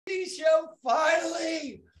Gambino show,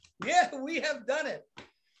 finally. Yeah, we have done it.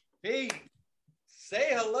 Pete, say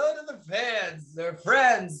hello to the fans, their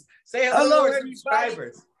friends. Say hello to our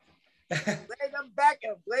subscribers. Glad I'm back.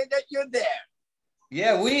 I'm glad that you're there.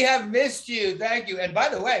 Yeah, we have missed you. Thank you. And by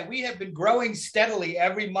the way, we have been growing steadily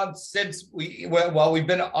every month since we've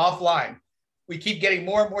been offline. We keep getting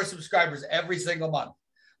more and more subscribers every single month.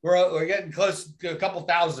 We're getting close to a couple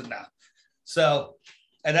thousand now. So,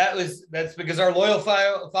 and that's because our loyal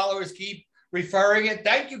followers keep referring it.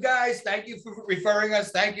 Thank you guys. Thank you for referring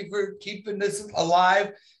us. Thank you for keeping this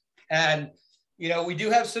alive. And, you know, we do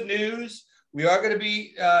have some news. We are going to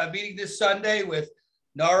be meeting this Sunday with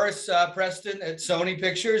Norris Preston at Sony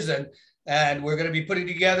Pictures, and we're going to be putting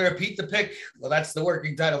together a Pete the Pick. Well, that's the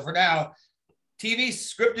working title for now. TV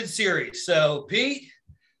scripted series. So, Pete,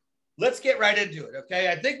 let's get right into it.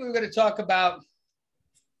 Okay, I think we're going to talk about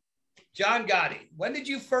John Gotti. When did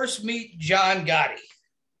you first meet John Gotti?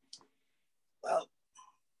 Well,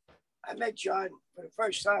 I met John for the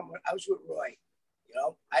first time when I was with Roy. You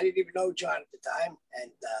know, I didn't even know John at the time,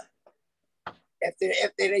 and after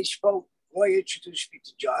they spoke, Roy introduced me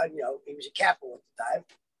to John. You know, he was a capo at the time,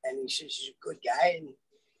 and he says he's a good guy. And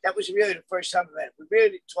that was really the first time I met him. We really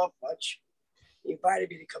didn't talk much. He invited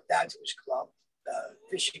me to come down to his club, the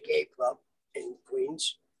Fisher Gay Club in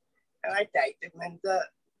Queens. And I thanked him. And,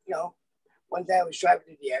 you know, one day I was driving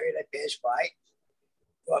to the area and I passed by,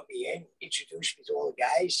 brought me in, introduced me to all the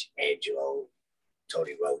guys, Angelo,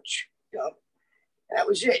 Tony Roach, you know, and that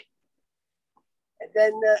was it. And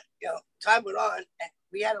then, you know, time went on, and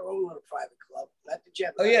we had our own little private club, not the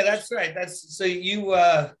Gemini. Oh yeah, that's right. That's so you.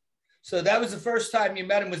 So that was the first time you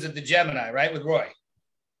met him. Was at the Gemini, right, with Roy?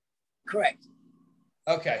 Correct.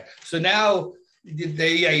 Okay, so now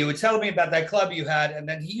you were telling me about that club you had, and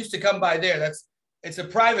then he used to come by there. It's a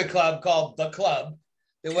private club called The Club.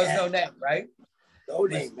 There was no name, right? No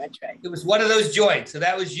name. That's right. It was one of those joints. So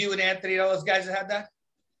that was you and Anthony and all those guys that had that.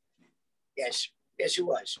 Yes, it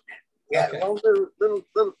was. Yeah, okay. One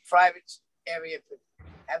little private area for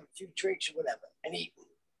have a few drinks or whatever and eat.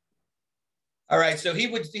 All right, so he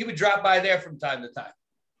would drop by there from time to time.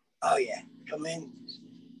 Oh yeah, come in.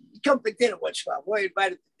 He'd come for dinner once in a while. Roy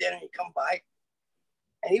invited to dinner, he'd come by,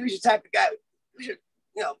 and he was the type of guy. He was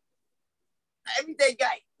a everyday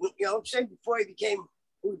guy. You know, I'm saying before he became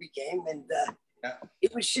who he became, and he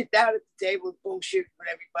would sit down at the table and bullshit with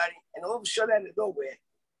everybody, and all of a sudden out of nowhere,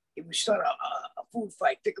 he would start a food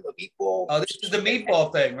fight, pick up a meatball. Oh, this is the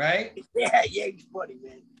meatball thing, right? Yeah, he's funny,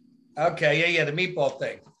 man. Okay, yeah, the meatball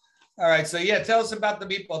thing. All right, so yeah, tell us about the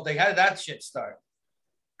meatball thing. How did that shit start?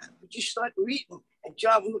 We just started eating, and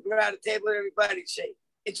John would look around the table and everybody would say,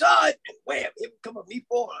 "It's on!" And wham, here would come a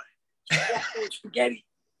meatball on spaghetti.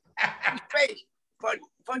 It was crazy, fun,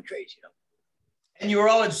 crazy, you know. And you were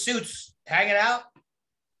all in suits, hanging out?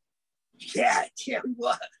 Yeah, we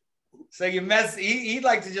were. So you he'd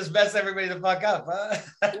like to just mess everybody the fuck up, huh?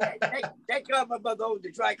 Yeah, thank God my mother owned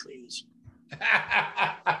the dry cleaners.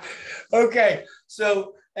 Okay,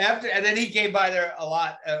 so and then he came by there a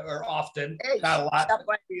lot or often, hey, not a lot. Stop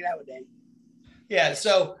by me now and then. Yeah,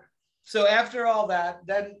 so after all that,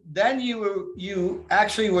 then you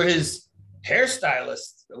actually were his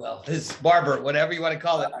hairstylist, well, his barber, whatever you want to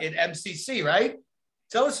call it, in MCC, right?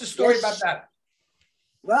 Tell us the story about that.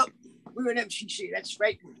 Well, we were in MCC. That's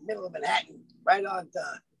right in the middle of Manhattan, right on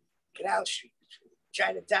Canal Street,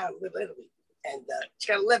 Chinatown, Little Italy. And it's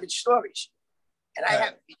got 11 stories. And I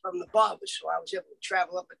happened to be from the barber, so I was able to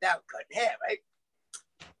travel up and down cutting hair, right?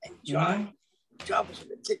 And John was a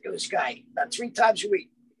meticulous guy. About 3 times a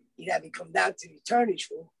week, he'd have me come down to the attorney's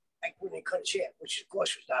room, like when they cut his hair, which of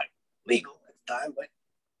course was not legal at the time, but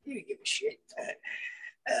he didn't give a shit.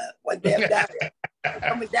 One day I'm down there, I'm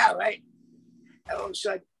coming down, right? And all of a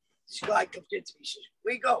sudden, this guy comes into me, he says,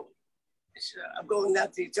 "Where you going?" I said, "I'm going down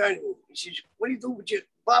to the attorney room." He says, "What do you do with your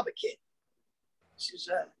barber kit?" He says,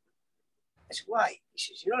 I said, "Why?" He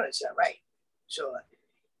says, "You know, that's not right." So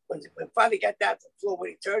when finally got down to the floor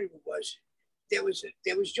where the attorney room was, there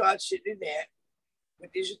was John sitting in there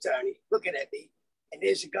with his attorney looking at me, and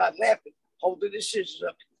there's a guy laughing, holding his scissors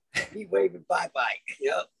up, me waving bye-bye, you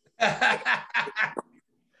know.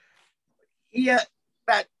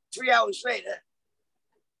 About 3 hours later,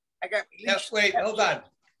 I got released. Now, wait, hold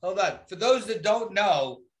on. For those that don't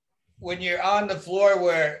know, when you're on the floor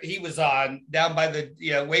where he was on, down by the,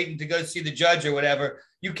 waiting to go see the judge or whatever,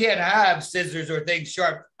 you can't have scissors or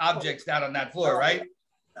sharp objects down on that floor, right?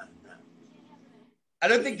 No. I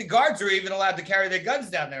don't think the guards are even allowed to carry their guns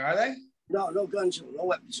down there, are they? No guns, no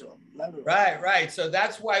weapons. Right. So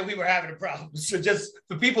that's why we were having a problem. So just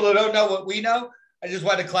for people who don't know what we know, I just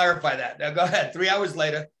wanted to clarify that. Now go ahead. 3 hours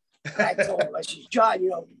later. I told him, I said, "John,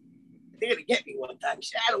 they're going to get me one time. He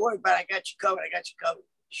said, I don't worry about it. I got you covered. I got you covered.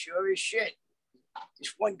 Sure as shit.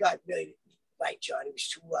 This one guy really didn't like John. He was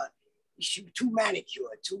too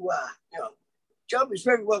manicured, John was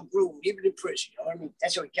very well groomed, even in prison. You know what I mean?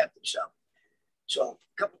 That's how he kept himself. So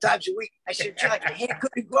a couple times a week, I said, John, your hair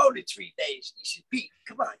couldn't grow in 3 days. He said, Pete,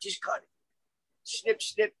 come on, just cut it. Snip,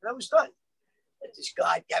 snip, and I was done. And this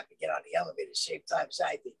guy got me to get on the elevator the same time as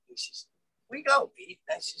I did. He says, we go, Pete.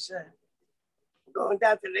 And I says, I'm going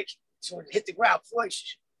down to the next, so hit the ground floor.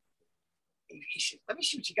 He said, let me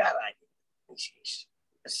see what you got on you. He says,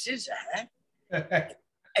 a scissor, huh?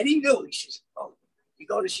 And he knew. He says, oh, you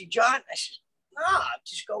going to see John? I says, no, I'm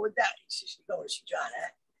just going down. He says, you going to see John,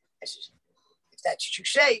 huh? I says, if that's what you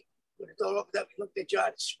say. When the door opened up, he looked at John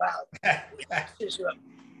and smiled.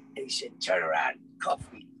 And he said, turn around, cuff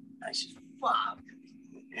me. I said, fuck.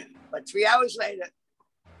 But 3 hours later,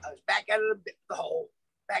 I was back out of the hole,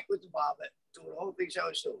 back with the barber, doing the whole things I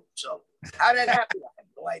was doing. So how that happened, I have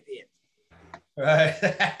no idea.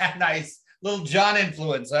 Right. Nice. Little John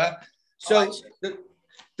influence, huh? So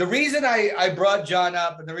the reason I brought John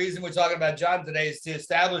up and the reason we're talking about John today is to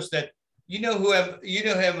establish that you know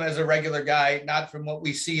him as a regular guy, not from what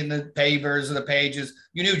we see in the papers or the pages.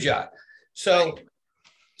 You knew John.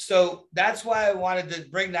 So that's why I wanted to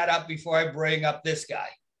bring that up before I bring up this guy.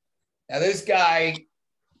 Now, this guy,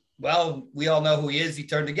 well, we all know who he is. He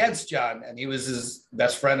turned against John, and he was his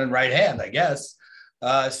best friend and right hand, I guess.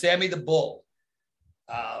 Sammy the Bull,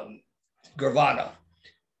 Gravano.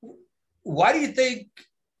 Why do you think,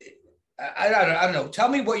 I don't know, tell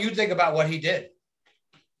me what you think about what he did.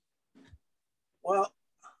 Well,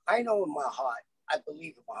 I know in my heart, I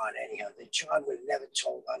believe in my heart anyhow, that John would have never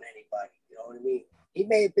told on anybody, you know what I mean? He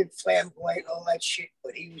may have been flamboyant and all that shit,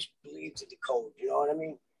 but he was believed in the code, you know what I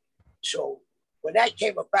mean? So when that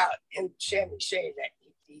came about, him, Sammy saying that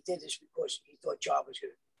he did this because he thought John was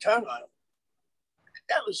going to turn on him,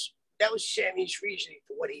 that was Sammy's reasoning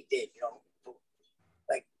for what he did, you know?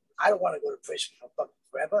 Like, I don't want to go to prison for fucking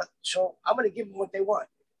forever, so I'm going to give them what they want.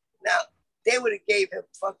 Now, they would have gave him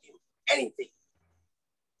fucking anything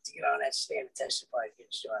to get on that stand and testify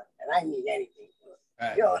against John, and I mean anything.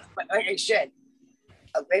 Right. You know, like I said,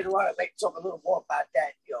 later on, I'd like to talk a little more about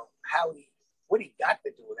that, you know, what he got for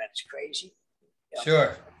doing that is crazy. You know?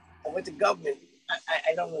 Sure. And with the government,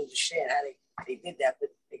 I don't understand how they did that, but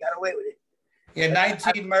they got away with it. He had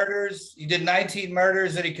 19 murders. He did 19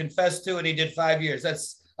 murders that he confessed to, and he did 5 years.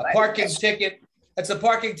 That's a parking ticket. That's a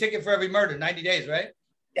parking ticket for every murder, 90 days, right?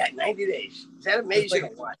 Yeah, 90 days. Is that amazing?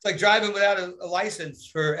 It's like driving without a license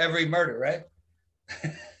for every murder, right?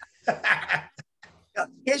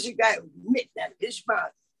 Here's a guy who admitted that his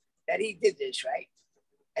mouth that he did this, right?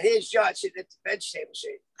 And here's John sitting at the bench table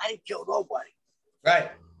saying, I didn't kill nobody. Right.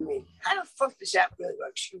 I mean, how the fuck does that really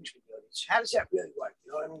work? Excuse me, audience. How does that really work?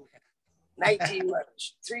 You know what I mean? 19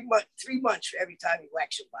 murders, 3 months for every time you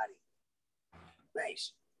whack somebody.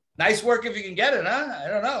 Nice. Nice work if you can get it, huh? I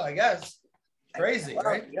don't know, I guess. Crazy,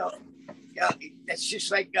 right? You know, that's just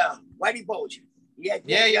like Whitey Bulger. He had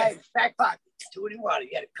back pocket, do what he wanted.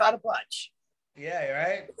 He had a cut a bunch. Yeah,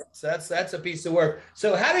 right. So that's a piece of work.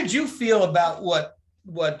 So how did you feel about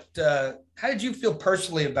how did you feel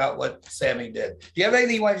personally about what Sammy did? Do you have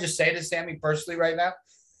anything you want to just say to Sammy personally right now?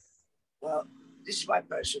 Well, this is my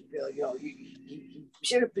personal feeling. You know, he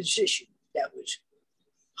was in a position that was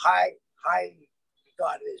high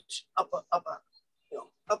regarded as upper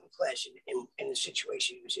class in the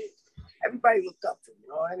situation he was in. Everybody looked up to him, you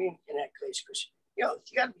know what I mean, in that case, because, you know,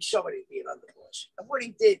 you got to be somebody to be an underboss. And what he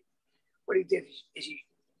did is he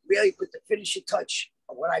really put the finishing touch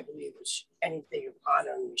on what I believe was anything of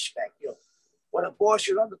honor and respect. You know, when a boss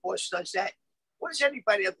or an underboss does that, what does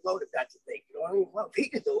anybody up below got to think? You know what I mean? Well, if he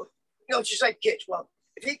could do it, you know, it's just like kids. Well,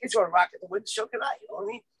 if he can throw a rock at the window, so can I. You know what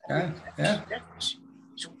I mean?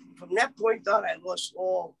 So from that point on, I lost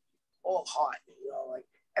all heart. You know, like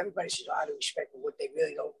everybody says honor and respect, but what they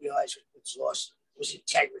really don't realize what's lost was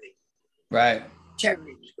integrity. Right.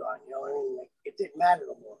 Integrity was gone. You know what I mean? Like, it didn't matter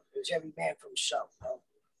no more. It was every man for himself. You know?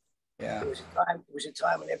 Yeah. There was a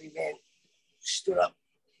time when every man stood up,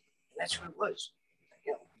 and that's what it was.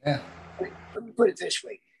 You know. Yeah. Let me put it this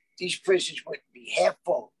way: these prisons would be half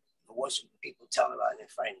full if it wasn't people telling on their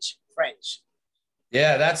friends.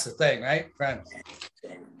 Yeah, that's the thing, right? Friends.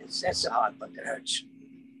 And that's the hard part that hurts.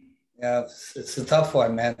 Yeah, it's a tough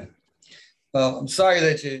one, man. Well, I'm sorry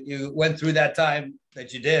that you went through that time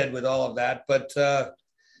that you did with all of that, but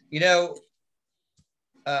you know,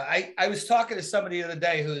 I was talking to somebody the other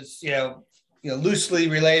day who's loosely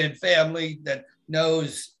related family that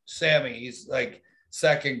knows Sammy. He's like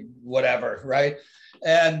second whatever, right?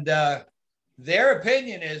 And their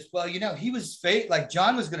opinion is, well, you know, he was fake. Like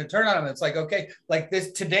John was going to turn on him. It's like, okay, like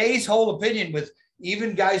this today's whole opinion with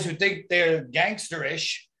even guys who think they're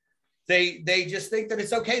gangsterish, they just think that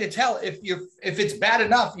it's okay to tell if it's bad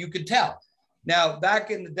enough, you could tell. Now,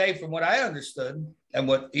 back in the day, from what I understood and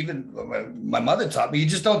what even my mother taught me, you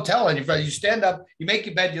just don't tell anybody. You stand up, you make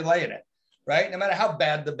your bed, you lay in it, right? No matter how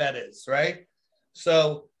bad the bed is, right?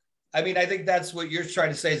 So, I mean, I think that's what you're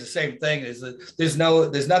trying to say is the same thing, is that there's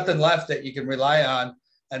nothing left that you can rely on.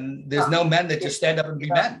 And there's no men that just stand up and be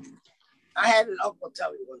men. I had an uncle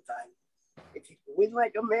tell me one time, if you win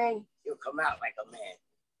like a man, you'll come out like a man.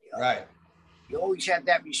 You know? Right. You always have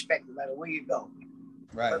that respect no matter where you go.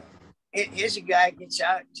 Right. But here's a guy gets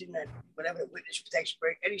out in that whatever the witness protection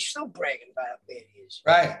break, and he's still bragging about how bad he is.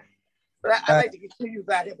 Right. But I'd like to continue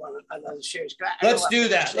about him on another series. Let's do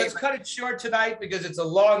that. Let's cut it short tonight because it's a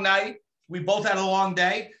long night. We both had a long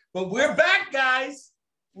day, but we're back, guys.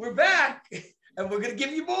 We're back, and we're going to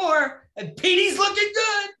give you more. And Petey's looking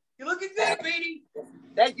good. You're looking good, Petey.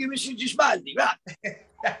 Thank you, Mr. Gismondi. Rock.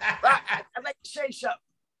 I'd like to say something.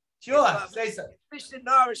 Sure, say something. Mr.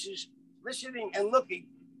 Norris is listening and looking.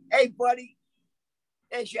 Hey, buddy,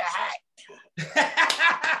 there's your hat.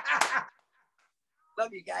 Love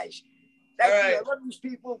you guys. Thank you. I love these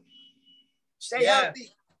people. Stay healthy.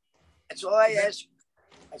 That's all I ask.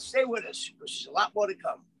 And stay with us, because there's a lot more to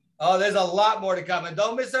come. Oh, there's a lot more to come. And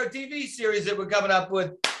don't miss our TV series that we're coming up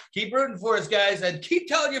with. Keep rooting for us, guys. And keep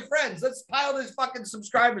telling your friends. Let's pile these fucking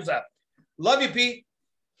subscribers up. Love you, Pete.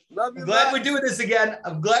 Love you, I'm glad we're doing this again.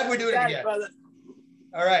 I'm glad we're doing it again. Brother.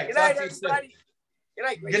 All right. Good night, everybody. Good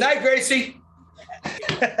night, Gracie. Good night, Gracie.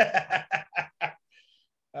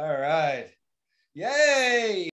 All right. Yay.